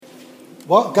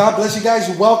Well, God bless you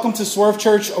guys. Welcome to Swerve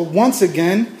Church once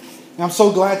again. And I'm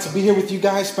so glad to be here with you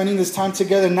guys, spending this time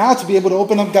together now to be able to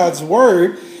open up God's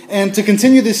Word and to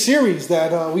continue this series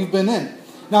that we've been in.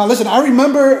 Now, listen, I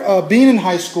remember being in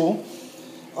high school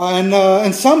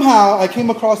and somehow I came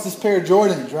across this pair of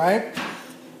Jordans, right?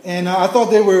 And I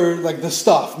thought they were like the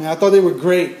stuff, man. I thought they were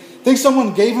great. I think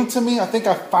someone gave them to me. I think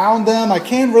I found them. I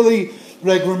can't really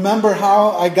remember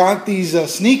how I got these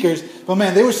sneakers, but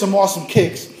man, they were some awesome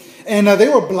kicks. And they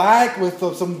were black with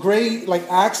some gray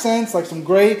accents, like some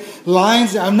gray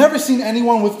lines. I've never seen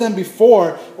anyone with them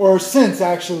before or since,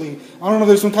 actually. I don't know if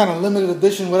there's some kind of limited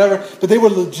edition, whatever, but they were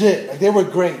legit. They were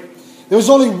great. There was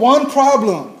only one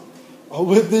problem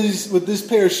with this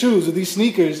pair of shoes, with these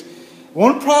sneakers.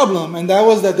 One problem, and that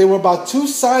was that they were about 2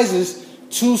 sizes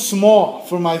too small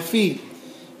for my feet.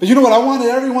 But you know what? I wanted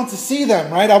everyone to see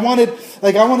them, right? I wanted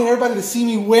everybody to see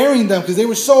me wearing them because they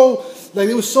were so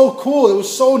cool. It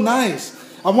was so nice.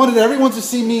 I wanted everyone to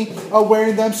see me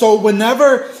wearing them. So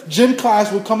whenever gym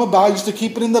class would come about, I used to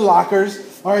keep it in the lockers.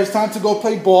 All right, it's time to go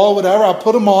play ball, whatever. I'll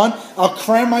put them on. I'll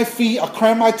cram my feet. I'll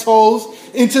cram my toes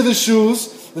into the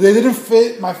shoes. They didn't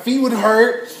fit. My feet would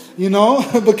hurt,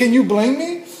 But can you blame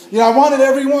me? I wanted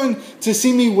everyone to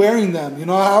see me wearing them.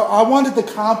 I wanted the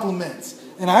compliments.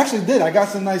 And I actually did. I got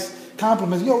some nice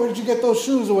compliments. Yo, where did you get those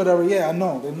shoes or whatever? Yeah, I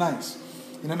know. They're nice.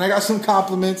 And I got some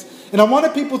compliments. And I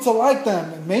wanted people to like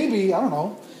them. And maybe, I don't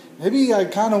know, maybe I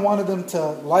kind of wanted them to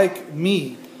like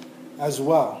me as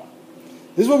well.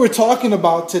 This is what we're talking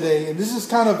about today. And this is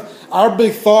kind of our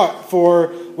big thought for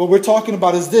what we're talking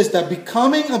about is this, that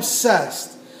becoming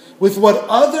obsessed with what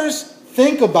others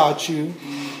think about you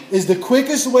is the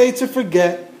quickest way to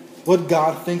forget what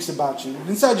God thinks about you.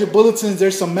 Inside your bulletins,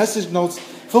 there's some message notes.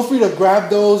 Feel free to grab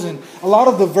those. And a lot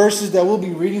of the verses that we'll be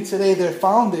reading today, they're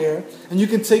found there. And you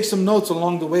can take some notes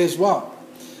along the way as well.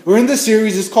 We're in this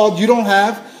series. It's called You Don't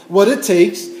Have What It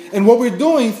Takes. And what we're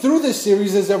doing through this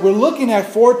series is that we're looking at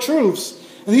 4 truths.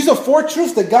 And these are 4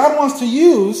 truths that God wants to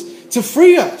use to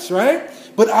free us, right?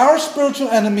 But our spiritual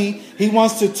enemy, he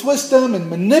wants to twist them and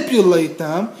manipulate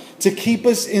them to keep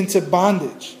us into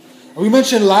bondage. We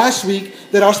mentioned last week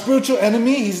that our spiritual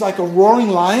enemy, he's like a roaring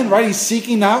lion, right? He's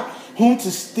seeking out whom to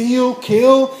steal,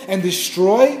 kill, and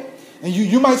destroy. And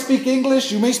you might speak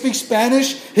English, you may speak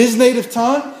Spanish. His native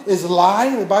tongue is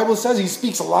lie. The Bible says he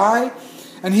speaks a lie.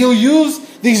 And he'll use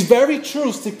these very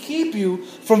truths to keep you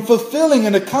from fulfilling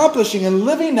and accomplishing and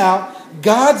living out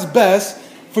God's best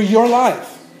for your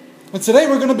life. And today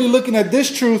we're going to be looking at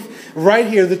this truth right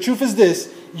here. The truth is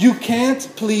this: you can't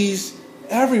please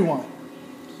everyone.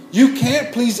 You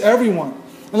can't please everyone.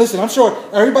 And listen, I'm sure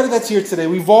everybody that's here today,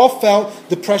 we've all felt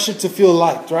the pressure to feel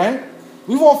liked, right?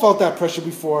 We've all felt that pressure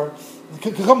before.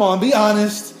 Come on, be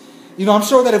honest. I'm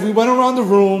sure that if we went around the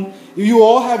room, you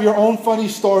all have your own funny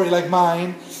story like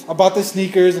mine about the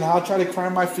sneakers and how I try to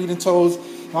cram my feet and toes,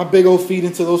 my big old feet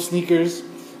into those sneakers.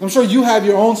 I'm sure you have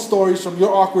your own stories from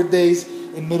your awkward days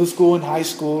in middle school and high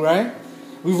school, right?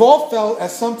 We've all felt,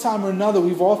 at some time or another,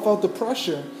 we've all felt the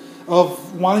pressure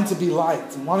of wanting to be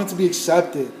liked and wanting to be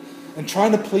accepted and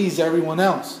trying to please everyone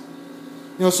else.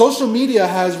 Social media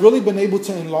has really been able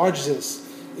to enlarge this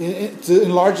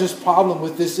problem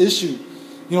with this issue.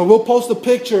 We'll post a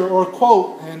picture or a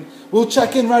quote and we'll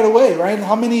check in right away, right?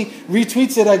 How many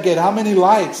retweets did I get? How many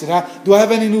likes? Do I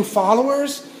have any new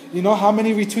followers? How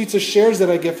many retweets or shares did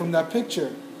I get from that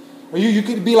picture? Or you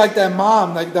could be like that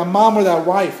mom or that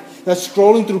wife that's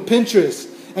scrolling through Pinterest.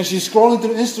 And she's scrolling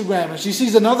through Instagram and she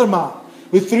sees another mom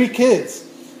with 3 kids.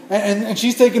 And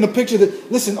she's taking a picture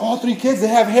that, listen, all 3 kids, they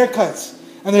have haircuts.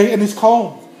 And it's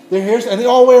combed. Their hairs, and they're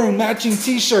all wearing matching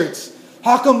t-shirts.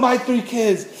 How come my 3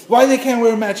 kids, why they can't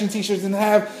wear matching t-shirts and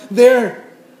have their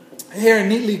hair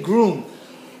neatly groomed?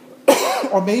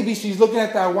 Or maybe she's looking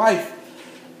at that wife.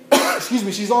 Excuse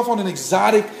me, she's off on an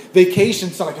exotic vacation,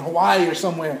 so like in Hawaii or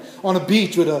somewhere, on a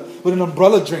beach with an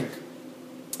umbrella drink.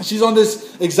 She's on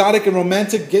this exotic and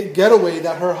romantic getaway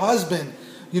that her husband,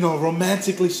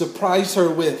 romantically surprised her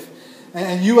with.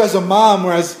 And you as a mom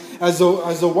or as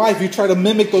a wife, you try to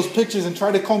mimic those pictures and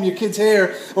try to comb your kid's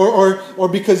hair. Or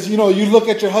because, you look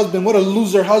at your husband, what a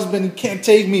loser husband, he can't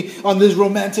take me on this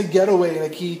romantic getaway.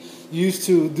 Like he used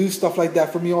to do stuff like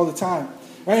that for me all the time.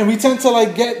 Right? And we tend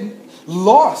to get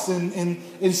lost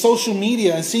in social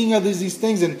media and seeing these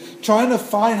things and trying to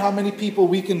find how many people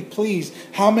we can please,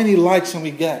 how many likes can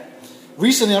we get.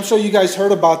 Recently, I'm sure you guys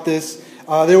heard about this.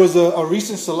 There was a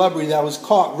recent celebrity that was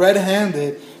caught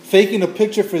red-handed faking a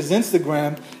picture for his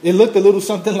Instagram. It looked a little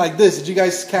something like this. Did you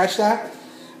guys catch that?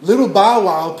 Little Bow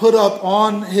Wow put up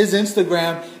on his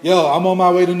Instagram, yo, I'm on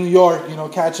my way to New York,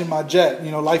 catching my jet,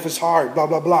 life is hard, blah,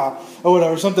 blah, blah, or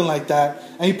whatever, something like that.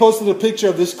 And he posted a picture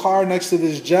of this car next to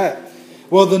this jet.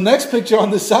 Well, the next picture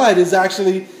on the side is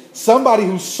actually somebody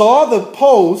who saw the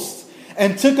post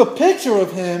and took a picture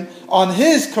of him on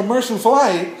his commercial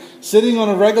flight, sitting on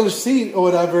a regular seat or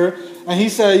whatever. And he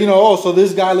said, so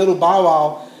this guy, Little Bow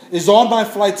Wow, is on my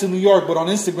flight to New York, but on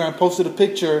Instagram posted a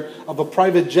picture of a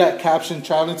private jet captioned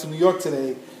traveling to New York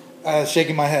today,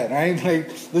 shaking my head, right?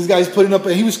 Like, this guy's putting up,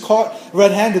 and he was caught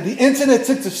red-handed. The internet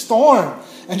took the storm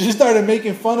and just started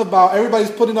making fun about,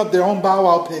 everybody's putting up their own Bow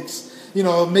Wow pics,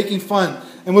 making fun.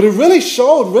 And what it really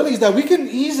showed is that we can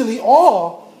easily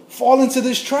all fall into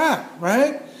this trap,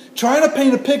 right? Trying to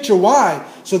paint a picture. Why?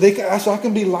 So I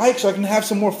can be liked, so I can have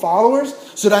some more followers,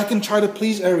 so that I can try to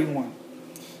please everyone.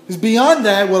 Because beyond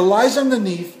that, what lies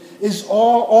underneath is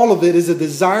all of it is a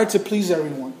desire to please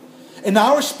everyone. And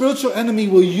our spiritual enemy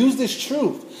will use this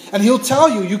truth. And he'll tell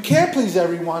you, you can't please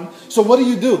everyone, so what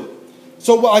do?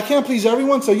 So, I can't please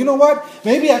everyone, so you know what?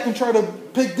 Maybe I can try to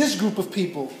pick this group of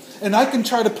people, and I can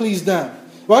try to please them.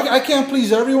 Well, I can't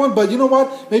please everyone, but you know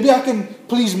what? Maybe I can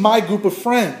please my group of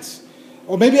friends.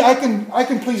 Or maybe I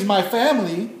can please my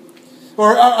family.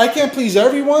 Or I can't please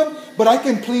everyone, but I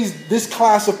can please this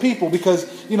class of people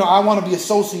because, I want to be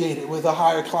associated with a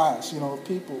higher class, of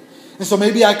people. And so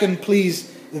maybe I can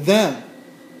please them.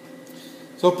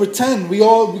 So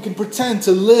we can pretend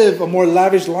to live a more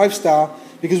lavish lifestyle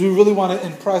because we really want to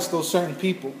impress those certain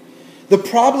people. The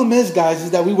problem is, guys,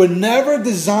 is that we were never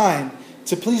designed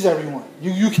to please everyone.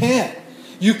 You can't.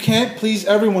 You can't please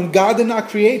everyone. God did not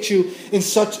create you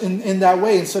in that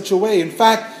way, in such a way. In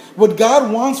fact, what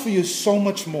God wants for you is so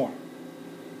much more.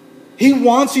 He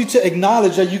wants you to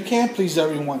acknowledge that you can't please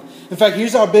everyone. In fact,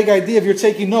 here's our big idea. If you're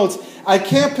taking notes, I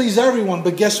can't please everyone,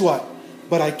 but guess what?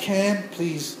 But I can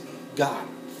please God.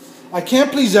 I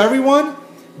can't please everyone,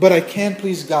 but I can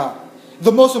please God.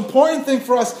 The most important thing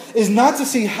for us is not to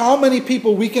see how many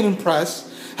people we can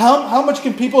impress, how much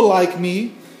can people like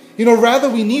me. Rather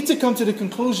we need to come to the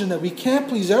conclusion that we can't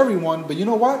please everyone, but you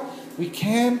know what? We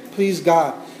can please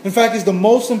God. In fact, it's the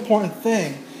most important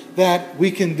thing that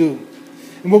we can do.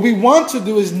 And what we want to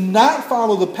do is not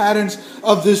follow the patterns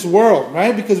of this world,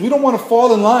 right? Because we don't want to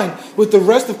fall in line with the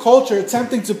rest of culture,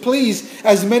 attempting to please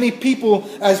as many people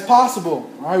as possible.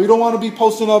 Right? We don't want to be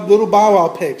posting up Little Bow Wow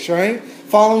pics, right?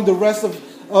 Following the rest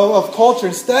of culture.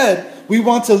 Instead, we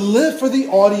want to live for the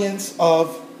audience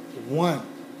of one.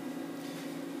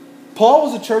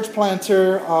 Paul was a church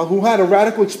planter who had a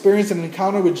radical experience and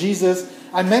encounter with Jesus.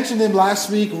 I mentioned him last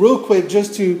week real quick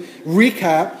just to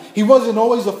recap. He wasn't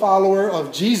always a follower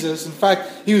of Jesus. In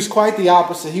fact, he was quite the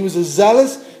opposite. He was a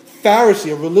zealous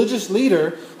Pharisee, a religious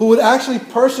leader who would actually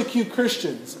persecute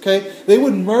Christians. Okay, they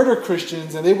would murder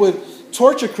Christians and they would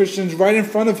torture Christians right in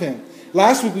front of him.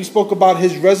 Last week we spoke about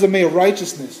his resume of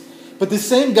righteousness. But the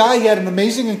same guy, he had an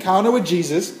amazing encounter with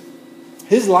Jesus.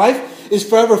 His life is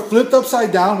forever flipped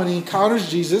upside down when he encounters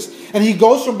Jesus. And he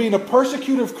goes from being a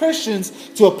persecutor of Christians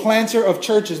to a planter of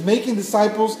churches, making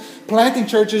disciples, planting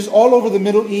churches all over the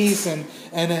Middle East and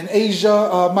in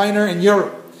Asia Minor and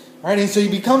Europe. Right? And so he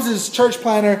becomes this church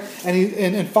planter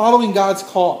and following God's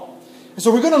call. And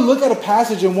so we're going to look at a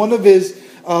passage in one of his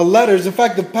letters. In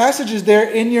fact, the passage is there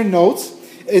in your notes.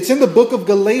 It's in the book of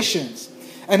Galatians.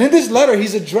 And in this letter,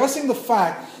 he's addressing the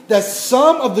fact that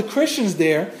some of the Christians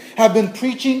there have been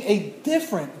preaching a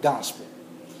different gospel.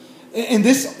 In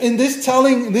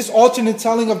this alternate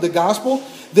telling of the gospel,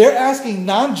 they're asking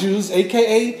non-Jews,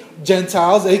 aka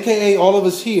Gentiles, aka all of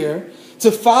us here,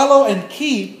 to follow and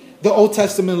keep the Old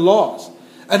Testament laws.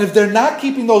 And if they're not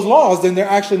keeping those laws, then they're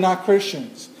actually not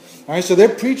Christians. All right, so they're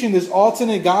preaching this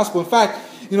alternate gospel. In fact,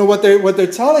 what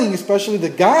they're telling, especially the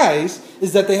guys,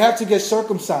 is that they have to get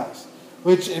circumcised.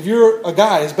 Which, if you're a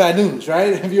guy, is bad news,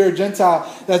 right? If you're a Gentile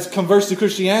that's converts to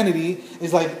Christianity,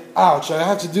 it's like, ouch, I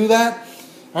have to do that?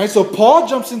 All right, so Paul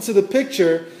jumps into the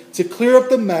picture to clear up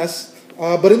the mess,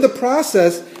 but in the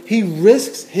process, he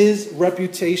risks his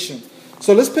reputation.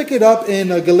 So let's pick it up in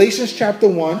Galatians chapter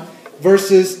 1,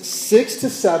 verses 6 to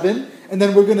 7, and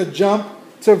then we're going to jump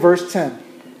to verse 10.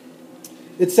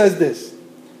 It says this: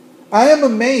 I am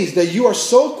amazed that you are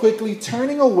so quickly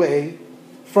turning away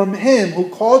from him who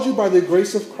called you by the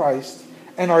grace of Christ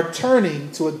and are turning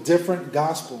to a different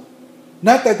gospel.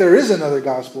 Not that there is another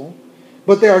gospel,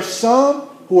 but there are some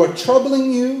who are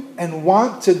troubling you and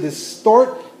want to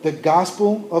distort the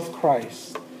gospel of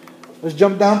Christ. Let's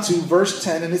jump down to verse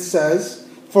 10, and it says,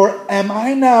 For am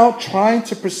I now trying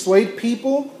to persuade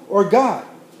people or God?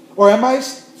 Or am I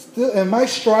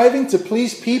striving to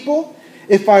please people?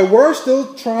 If I were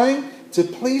still trying to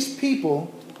please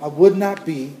people, I would not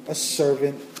be a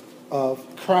servant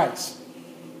of Christ.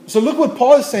 So look what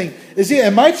Paul is saying.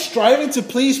 Am I striving to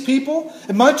please people?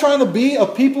 Am I trying to be a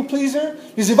people pleaser?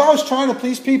 Because if I was trying to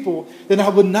please people, then I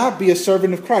would not be a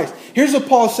servant of Christ. Here's what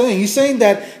Paul's saying. He's saying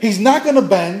that he's not going to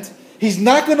bend. He's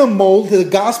not going to mold the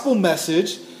gospel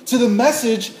message to the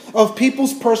message of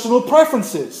people's personal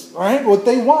preferences. Right? What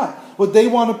they want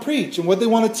to preach and what they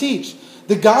want to teach.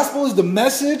 The gospel is the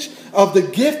message of the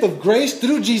gift of grace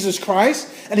through Jesus Christ,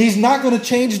 and he's not going to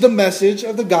change the message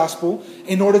of the gospel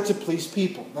in order to please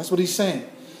people. That's what he's saying.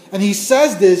 And he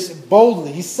says this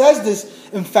boldly. He says this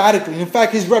emphatically. In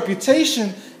fact, his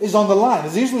reputation is on the line.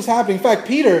 As this was happening, in fact,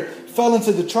 Peter fell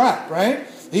into the trap, right?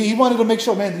 He wanted to make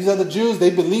sure, man, these other Jews, they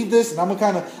believe this, and I'm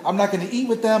not going to eat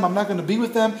with them. I'm not going to be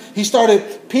with them. He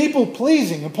started people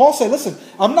pleasing. And Paul said, listen,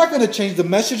 I'm not going to change the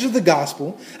message of the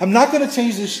gospel. I'm not going to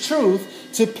change this truth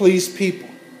to please people.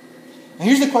 And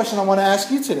here's the question I want to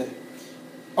ask you today.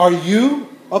 Are you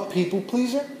a people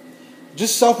pleaser?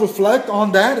 Just self-reflect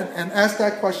on that and ask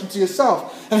that question to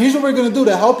yourself. And here's what we're going to do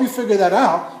to help you figure that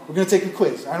out. We're going to take a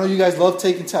quiz. I know you guys love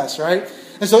taking tests, right?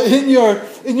 And so in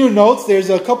your notes,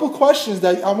 there's a couple questions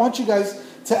that I want you guys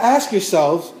to ask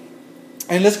yourselves.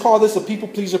 And let's call this a people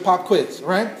pleaser pop quiz,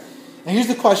 right? And here's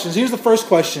the questions. Here's the first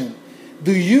question.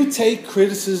 Do you take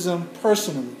criticism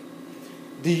personally?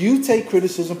 Do you take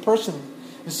criticism personally?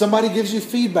 If somebody gives you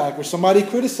feedback or somebody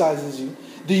criticizes you,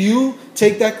 do you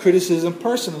take that criticism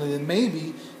personally? And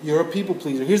maybe you're a people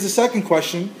pleaser. Here's the second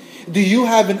question. Do you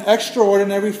have an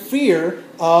extraordinary fear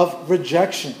of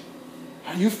rejection?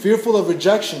 Are you fearful of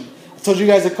rejection? I told you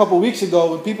guys a couple weeks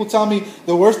ago, when people tell me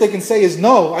the worst they can say is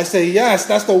no, I say, yes,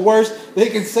 that's the worst they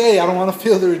can say. I don't want to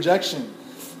feel the rejection.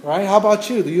 Right? How about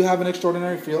you? Do you have an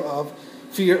extraordinary fear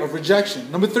of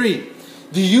rejection? Number 3,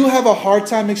 do you have a hard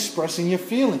time expressing your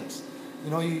feelings?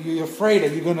 You know, you're afraid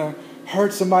that you're going to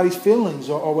hurt somebody's feelings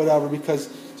or whatever,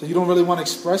 so you don't really want to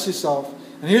express yourself.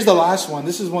 And here's the last one.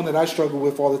 This is one that I struggle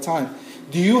with all the time.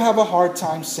 Do you have a hard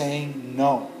time saying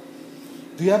no?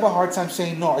 Do you have a hard time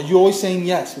saying no? Are you always saying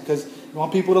yes because you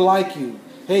want people to like you?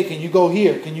 Hey, can you go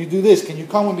here? Can you do this? Can you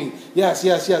come with me? Yes,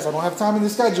 yes, yes. I don't have time in the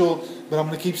schedule, but I'm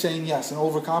going to keep saying yes and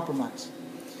overcompromise.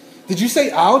 Did you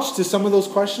say ouch to some of those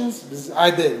questions? Because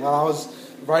I did while I was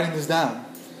writing this down.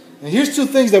 And here's 2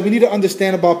 things that we need to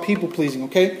understand about people pleasing,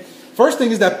 okay? First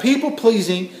thing is that people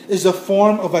pleasing is a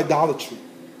form of idolatry.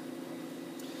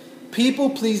 People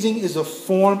pleasing is a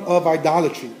form of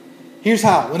idolatry. Here's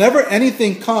how. Whenever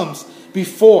anything comes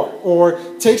before or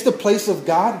takes the place of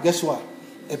God, guess what?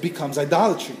 It becomes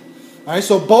idolatry. All right,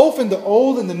 so both in the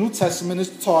Old and the New Testament is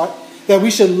taught that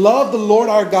we should love the Lord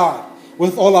our God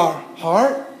with all our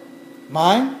heart,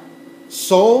 mind,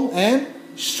 soul, and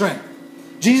strength.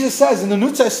 Jesus says in the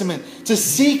New Testament to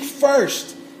seek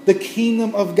first the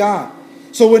kingdom of God.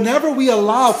 So whenever we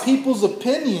allow people's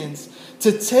opinions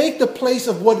to take the place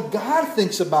of what God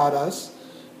thinks about us,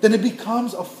 then it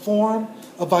becomes a form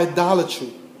of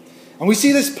idolatry. And we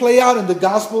see this play out in the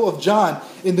Gospel of John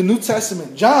in the New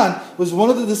Testament. John was one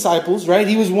of the disciples, right?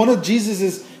 He was one of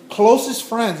Jesus' closest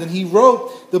friends. And he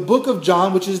wrote the book of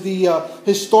John, which is the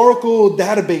historical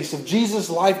database of Jesus'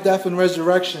 life, death, and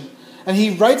resurrection. And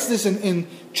he writes this in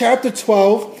chapter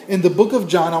 12 in the book of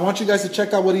John. I want you guys to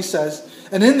check out what he says.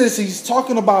 And in this, he's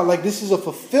talking about like this is a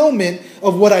fulfillment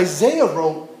of what Isaiah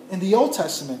wrote in the Old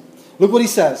Testament. Look what he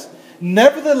says.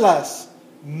 Nevertheless,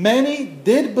 many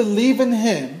did believe in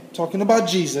him, talking about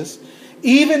Jesus,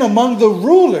 even among the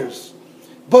rulers.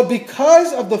 But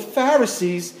because of the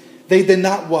Pharisees, they did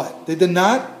not what? They did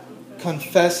not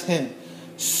confess him.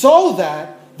 So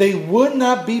that they would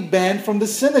not be banned from the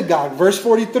synagogue. Verse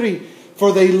 43.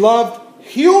 For they loved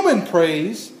human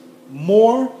praise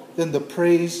more than the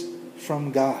praise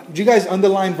from God. Did you guys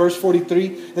underline verse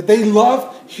 43? That they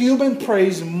loved human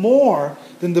praise more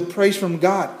than the praise from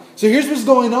God. So here's what's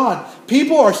going on.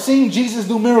 People are seeing Jesus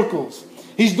do miracles.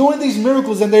 He's doing these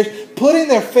miracles and they're putting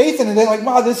their faith in it. They're like,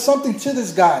 wow, there's something to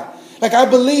this guy. Like, I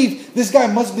believe this guy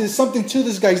must be, there's something to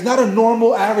this guy. He's not a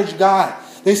normal, average guy.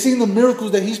 They've seen the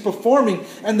miracles that he's performing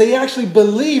and they actually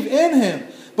believe in him.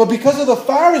 But because of the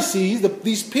Pharisees,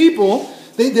 these people,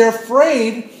 they're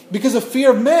afraid, because of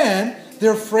fear of man,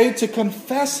 they're afraid to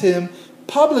confess him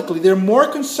publicly. They're more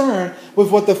concerned with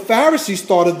what the Pharisees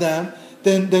thought of them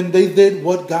than they did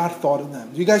what God thought of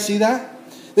them. Do you guys see that?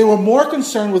 They were more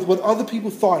concerned with what other people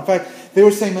thought. In fact, they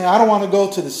were saying, man, I don't want to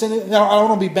go to the synagogue. I don't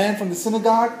want to be banned from the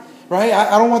synagogue. Right?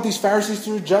 I don't want these Pharisees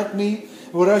to reject me.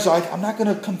 Or whatever. So I'm not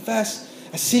going to confess.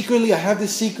 Secretly, I have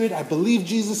this secret. I believe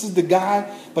Jesus is the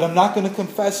guy. But I'm not going to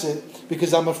confess it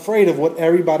because I'm afraid of what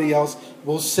everybody else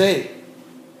will say.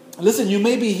 Listen, you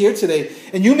may be here today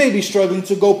and you may be struggling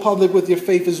to go public with your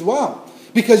faith as well.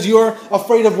 because you're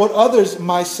afraid of what others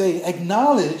might say.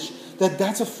 Acknowledge that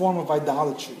that's a form of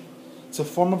idolatry. It's a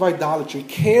form of idolatry.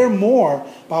 Care more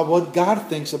about what God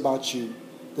thinks about you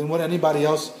than what anybody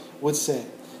else would say.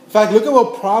 In fact, look at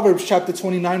what Proverbs chapter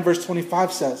 29 verse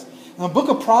 25 says. Now, the book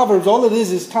of Proverbs, all it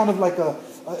is kind of like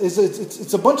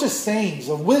it's a bunch of sayings,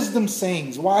 of wisdom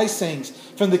sayings, wise sayings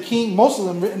from the king, most of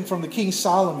them written from the King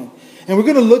Solomon. And we're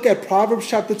going to look at Proverbs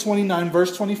chapter 29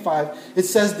 verse 25. It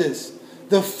says this: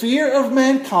 the fear of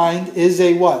mankind is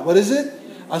a what? What is it?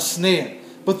 A snare.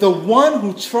 But the one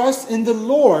who trusts in the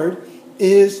Lord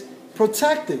is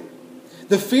protected.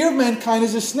 The fear of mankind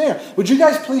is a snare. Would you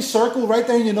guys please circle right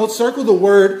there in your notes? Circle the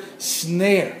word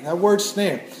snare. That word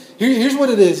snare. Here's what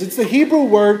it is. It's the Hebrew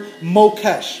word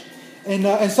mokesh.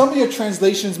 And some of your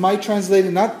translations might translate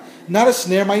it not a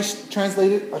snare, might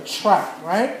translate it a trap,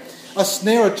 right? A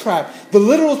snare, a trap. The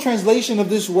literal translation of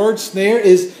this word snare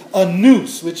is a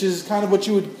noose, which is kind of what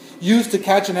you would use to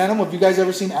catch an animal. Have you guys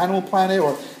ever seen Animal Planet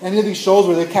or any of these shows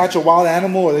where they catch a wild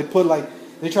animal, or they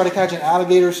try to catch an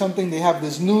alligator or something? They have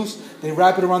this noose, they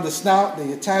wrap it around the snout,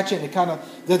 they attach it, and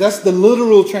that's the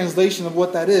literal translation of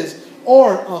what that is.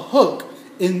 Or a hook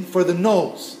for the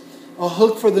nose. A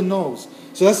hook for the nose.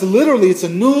 So that's literally, it's a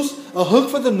noose, a hook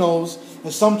for the nose,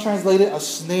 and some translate it a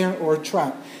snare or a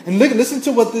trap. And listen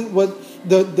to what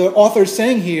the author is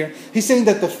saying here. He's saying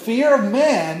that the fear of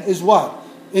man is what?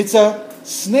 It's a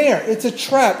snare, it's a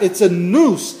trap, it's a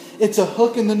noose, it's a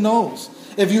hook in the nose.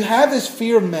 If you have this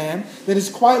fear of man, then it's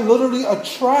quite literally a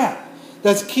trap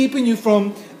that's keeping you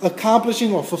from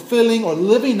accomplishing or fulfilling or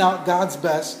living out God's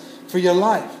best for your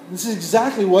life. This is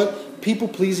exactly what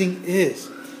people-pleasing is.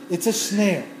 It's a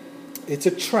snare. It's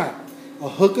a trap. A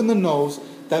hook in the nose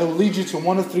that will lead you to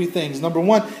one of three things. Number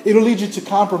one, it'll lead you to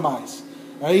compromise.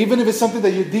 Right? Even if it's something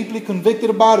that you're deeply convicted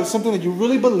about, it's something that you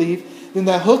really believe, then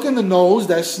that hook in the nose,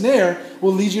 that snare,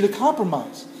 will lead you to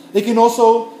compromise. It can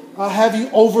also have you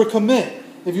overcommit.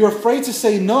 If you're afraid to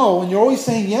say no and you're always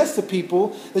saying yes to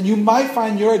people, then you might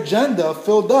find your agenda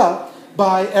filled up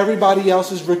by everybody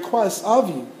else's requests of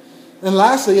you. And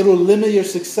lastly, it will limit your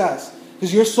success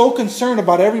because you're so concerned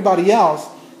about everybody else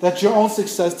that your own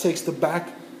success takes the back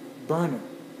burner.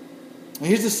 And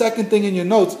here's the second thing in your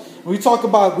notes. When we talk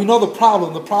about, we know the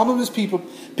problem. The problem is people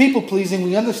pleasing.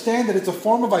 We understand that it's a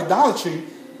form of idolatry.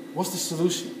 What's the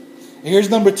solution? And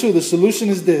here's number two. The solution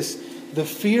is this: the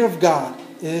fear of God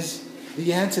is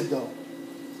the antidote.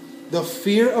 The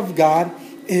fear of God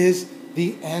is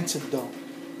the antidote.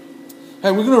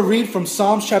 And we're going to read from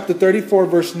Psalms chapter 34,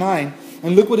 verse 9.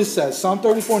 And look what it says. Psalm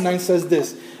 34:9 says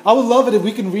this. I would love it if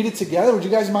we can read it together. Would you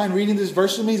guys mind reading this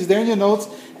verse with me? It's there in your notes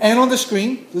and on the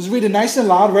screen. Let's read it nice and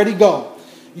loud. Ready, go.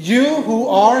 You who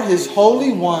are his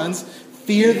holy ones,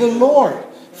 fear the Lord.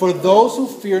 For those who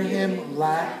fear him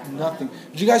lack nothing.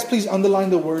 Would you guys please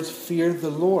underline the words, fear the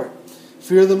Lord.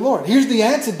 Fear the Lord. Here's the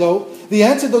antidote. The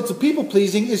antidote to people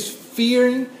pleasing is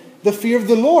fearing the fear of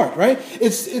the Lord, right?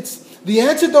 It's the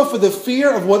antidote for the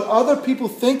fear of what other people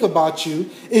think about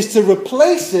you is to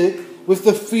replace it with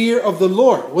the fear of the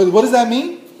Lord. What does that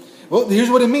mean? Well, here's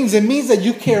what it means. It means that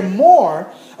you care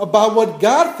more about what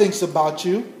God thinks about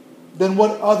you than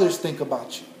what others think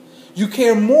about you. You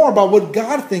care more about what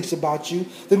God thinks about you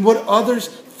than what others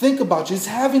think about you. It's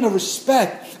having a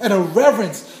respect and a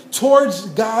reverence towards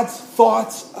God's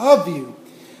thoughts of you.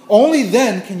 Only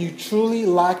then can you truly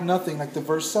lack nothing, like the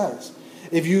verse says.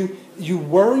 If you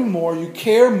worry more, you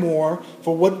care more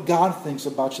for what God thinks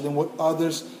about you than what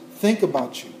others think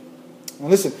about you. Now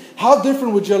listen, how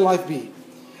different would your life be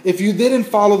if you didn't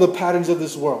follow the patterns of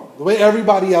this world, the way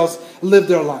everybody else lived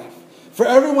their life? For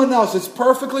everyone else, it's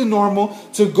perfectly normal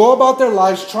to go about their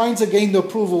lives trying to gain the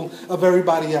approval of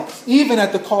everybody else, even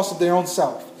at the cost of their own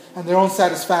self and their own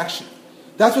satisfaction.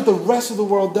 That's what the rest of the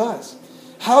world does.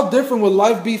 How different would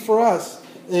life be for us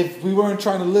if we weren't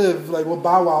trying to live like what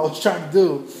Bow Wow was trying to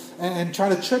do and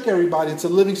trying to trick everybody into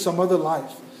living some other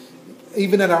life,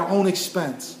 even at our own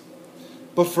expense?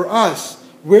 But for us,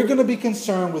 we're going to be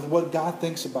concerned with what God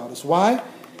thinks about us. Why?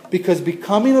 Because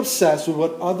becoming obsessed with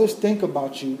what others think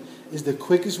about you is the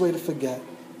quickest way to forget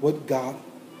what God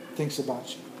thinks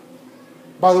about you.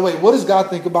 By the way, what does God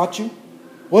think about you?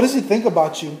 What does he think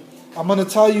about you? I'm going to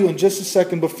tell you in just a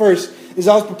second. But first, as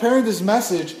I was preparing this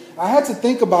message, I had to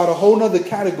think about a whole other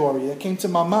category that came to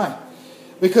my mind.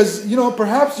 Because,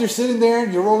 perhaps you're sitting there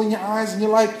and you're rolling your eyes and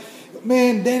you're like,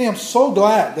 man, Danny, I'm so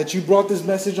glad that you brought this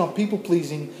message on people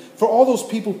pleasing for all those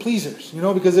people pleasers,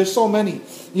 because there's so many.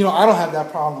 I don't have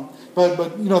that problem. But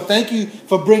thank you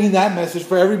for bringing that message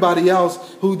for everybody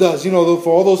else who does, for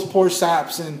all those poor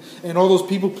saps and all those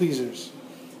people pleasers.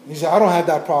 He said, I don't have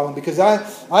that problem because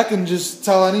I can just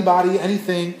tell anybody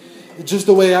anything just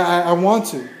the way I want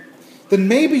to, then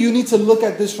maybe you need to look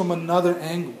at this from another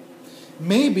angle.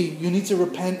 Maybe you need to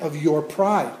repent of your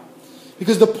pride.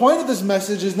 Because the point of this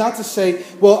message is not to say,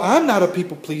 well, I'm not a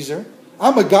people pleaser.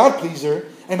 I'm a God pleaser,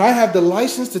 and I have the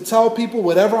license to tell people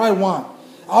whatever I want.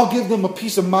 I'll give them a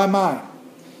piece of my mind.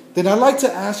 Then I'd like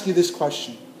to ask you this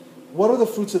question. What are the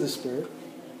fruits of the Spirit?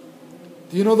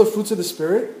 Do you know the fruits of the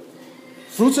Spirit?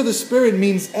 Fruits of the Spirit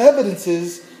means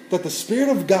evidences that the Spirit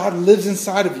of God lives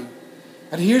inside of you.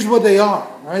 And here's what they are.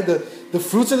 Right? The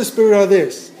fruits of the Spirit are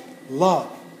this: love,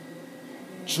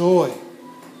 joy,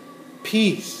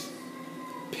 peace,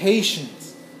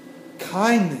 patience,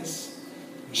 kindness,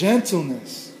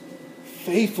 gentleness,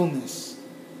 faithfulness,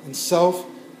 and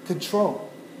self-control.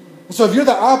 So if you're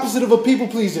the opposite of a people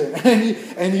pleaser,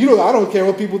 and you I don't care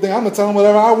what people think, I'm going to tell them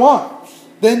whatever I want,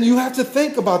 then you have to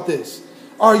think about this.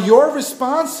 Are your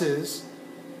responses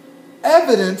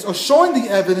evidence or showing the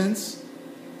evidence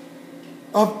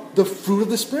of the fruit of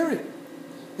the Spirit?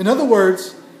 In other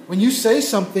words, when you say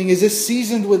something, is it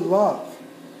seasoned with love?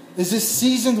 Is it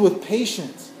seasoned with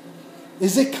patience?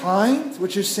 Is it kind,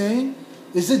 what you're saying?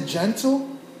 Is it gentle?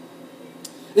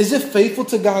 Is it faithful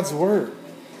to God's word?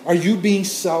 Are you being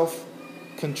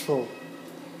self-controlled?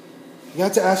 You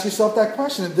have to ask yourself that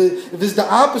question. If it's the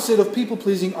opposite of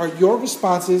people-pleasing, are your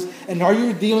responses and are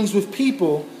your dealings with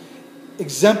people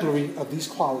exemplary of these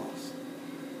qualities?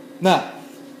 Now,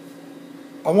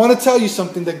 I want to tell you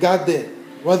something that God did.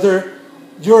 Whether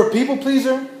you're a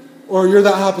people-pleaser or you're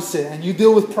the opposite and you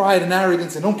deal with pride and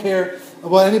arrogance and don't care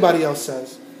what anybody else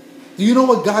says, do you know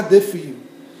what God did for you?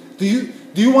 Do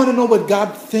you want to know what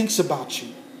God thinks about you?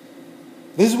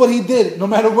 This is what He did. No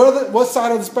matter what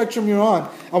side of the spectrum you're on,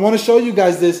 I want to show you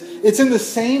guys this. It's in the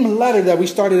same letter that we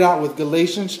started out with,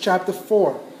 Galatians chapter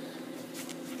 4.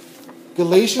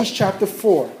 Galatians chapter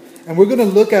 4. And we're going to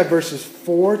look at verses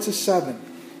 4 to 7.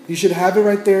 You should have it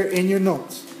right there in your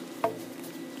notes.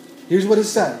 Here's what it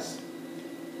says.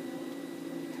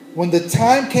 When the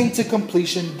time came to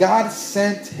completion, God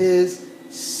sent His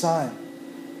Son,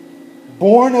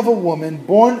 born of a woman,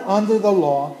 born under the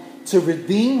law, to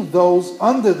redeem those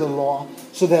under the law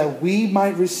so that we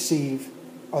might receive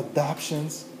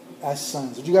adoptions as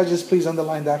sons. Would you guys just please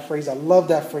underline that phrase? I love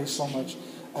that phrase so much.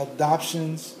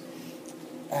 Adoptions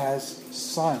as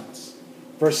sons.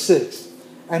 Verse 6.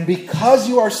 And because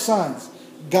you are sons,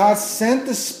 God sent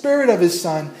the Spirit of His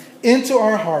Son into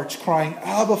our hearts, crying,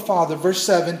 Abba, Father. Verse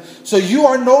 7. So you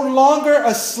are no longer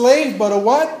a slave, but a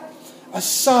what? A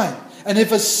son. And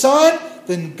if a son,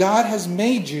 then God has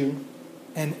made you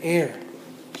an heir.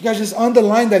 You guys just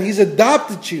underline that. He's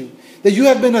adopted you. That you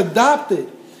have been adopted.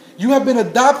 You have been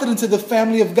adopted into the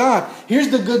family of God. Here's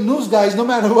the good news, guys. No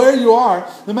matter where you are,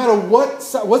 no matter what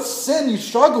sin you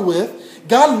struggle with,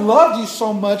 God loved you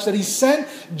so much that He sent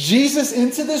Jesus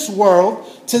into this world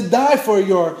to die for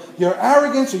your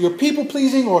arrogance or your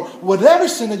people-pleasing or whatever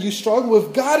sin that you struggle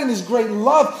with. God in His great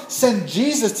love sent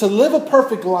Jesus to live a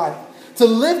perfect life, to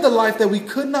live the life that we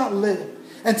could not live,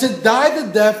 and to die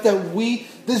the death that we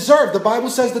deserve. The Bible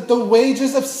says that the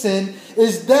wages of sin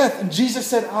is death. And Jesus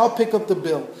said, I'll pick up the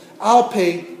bill. I'll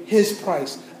pay His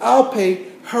price. I'll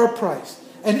pay her price.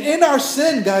 And in our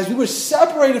sin, guys, we were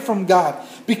separated from God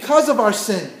because of our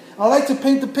sin. I like to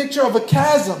paint the picture of a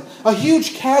chasm, a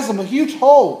huge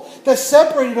hole that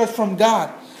separated us from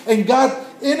God. And God,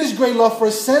 in His great love for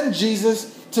us, sent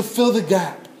Jesus to fill the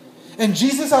gap. And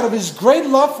Jesus, out of His great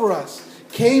love for us,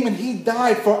 came and He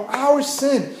died for our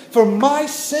sin, for my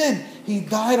sin. He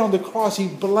died on the cross. He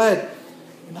bled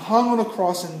and hung on the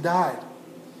cross and died.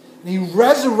 And He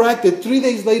resurrected 3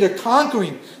 days later,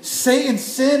 conquering Satan,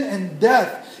 sin, and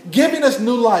death, giving us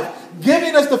new life,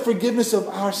 giving us the forgiveness of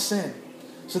our sin.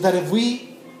 So that if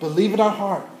we believe in our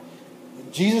heart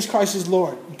that Jesus Christ is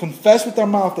Lord and confess with our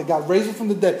mouth that God raised Him from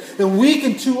the dead, then we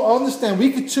can too understand,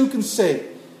 we too can say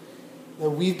that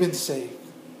we've been saved.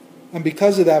 And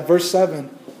because of that, verse 7,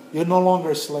 you're no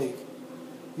longer a slave.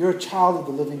 You're a child of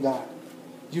the living God.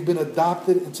 You've been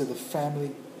adopted into the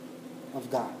family of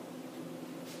God.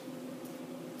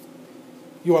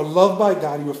 You are loved by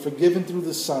God. You are forgiven through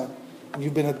the Son. And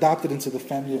you've been adopted into the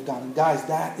family of God. And guys,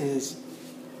 that is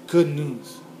good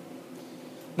news.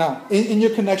 Now, in your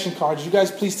connection cards, you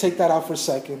guys please take that out for a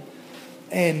second.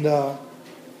 And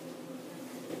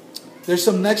there's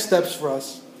some next steps for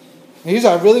us. And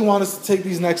I really want us to take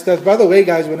these next steps. By the way,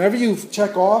 guys, whenever you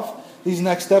check off these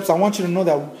next steps, I want you to know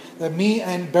that me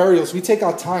and Burials, we take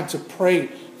our time to pray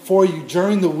for you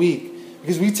during the week.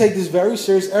 Because we take this very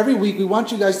serious. Every week, we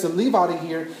want you guys to leave out of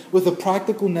here with a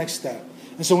practical next step.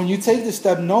 And so when you take this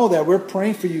step, know that we're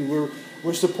praying for you.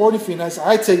 We're supporting for you. And as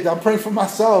I'm praying for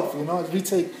myself, as we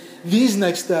take these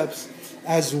next steps.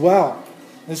 as well.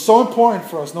 It's so important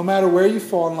for us, no matter where you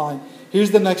fall in line.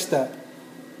 Here's the next step.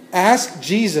 Ask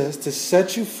Jesus to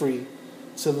set you free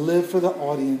to live for the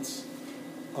audience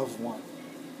of one.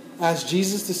 Ask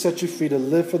Jesus to set you free to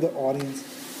live for the audience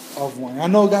of one. I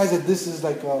know, guys, that this is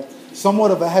like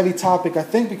somewhat of a heavy topic, I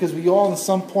think, because we all, at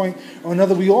some point or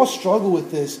another, we all struggle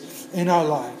with this in our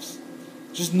lives.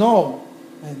 Just know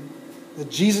that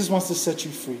Jesus wants to set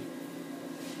you free.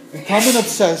 Becoming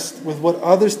obsessed with what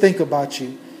others think about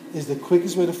you is the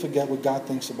quickest way to forget what God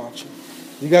thinks about you.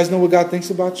 You guys know what God thinks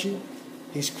about you?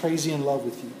 He's crazy in love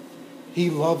with you. He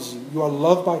loves you. You are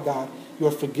loved by God. You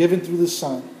are forgiven through the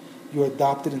Son. You are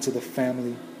adopted into the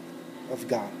family of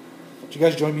God. Would you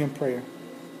guys join me in prayer?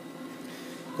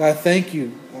 God, thank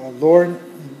you, Lord.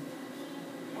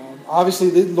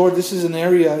 Obviously, Lord, this is an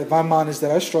area, if I'm honest,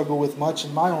 that I struggle with much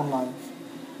in my own life.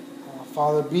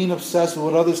 Father, being obsessed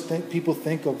with what people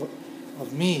think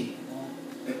of me.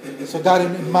 So, God,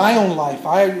 in my own life,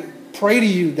 I pray to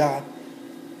you, God,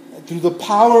 through the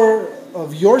power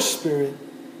of your Spirit,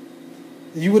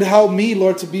 that you would help me,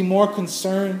 Lord, to be more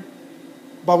concerned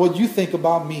about what you think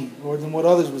about me, Lord, than what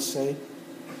others would say.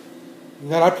 And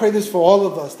God, I pray this for all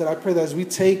of us, that I pray that as we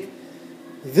take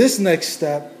this next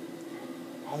step,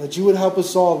 that you would help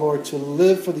us all, Lord, to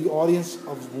live for the audience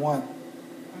of one.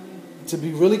 To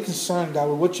be really concerned, God,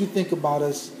 with what you think about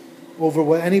us over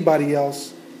what anybody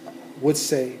else would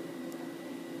say.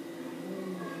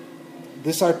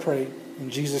 This I pray in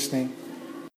Jesus' name.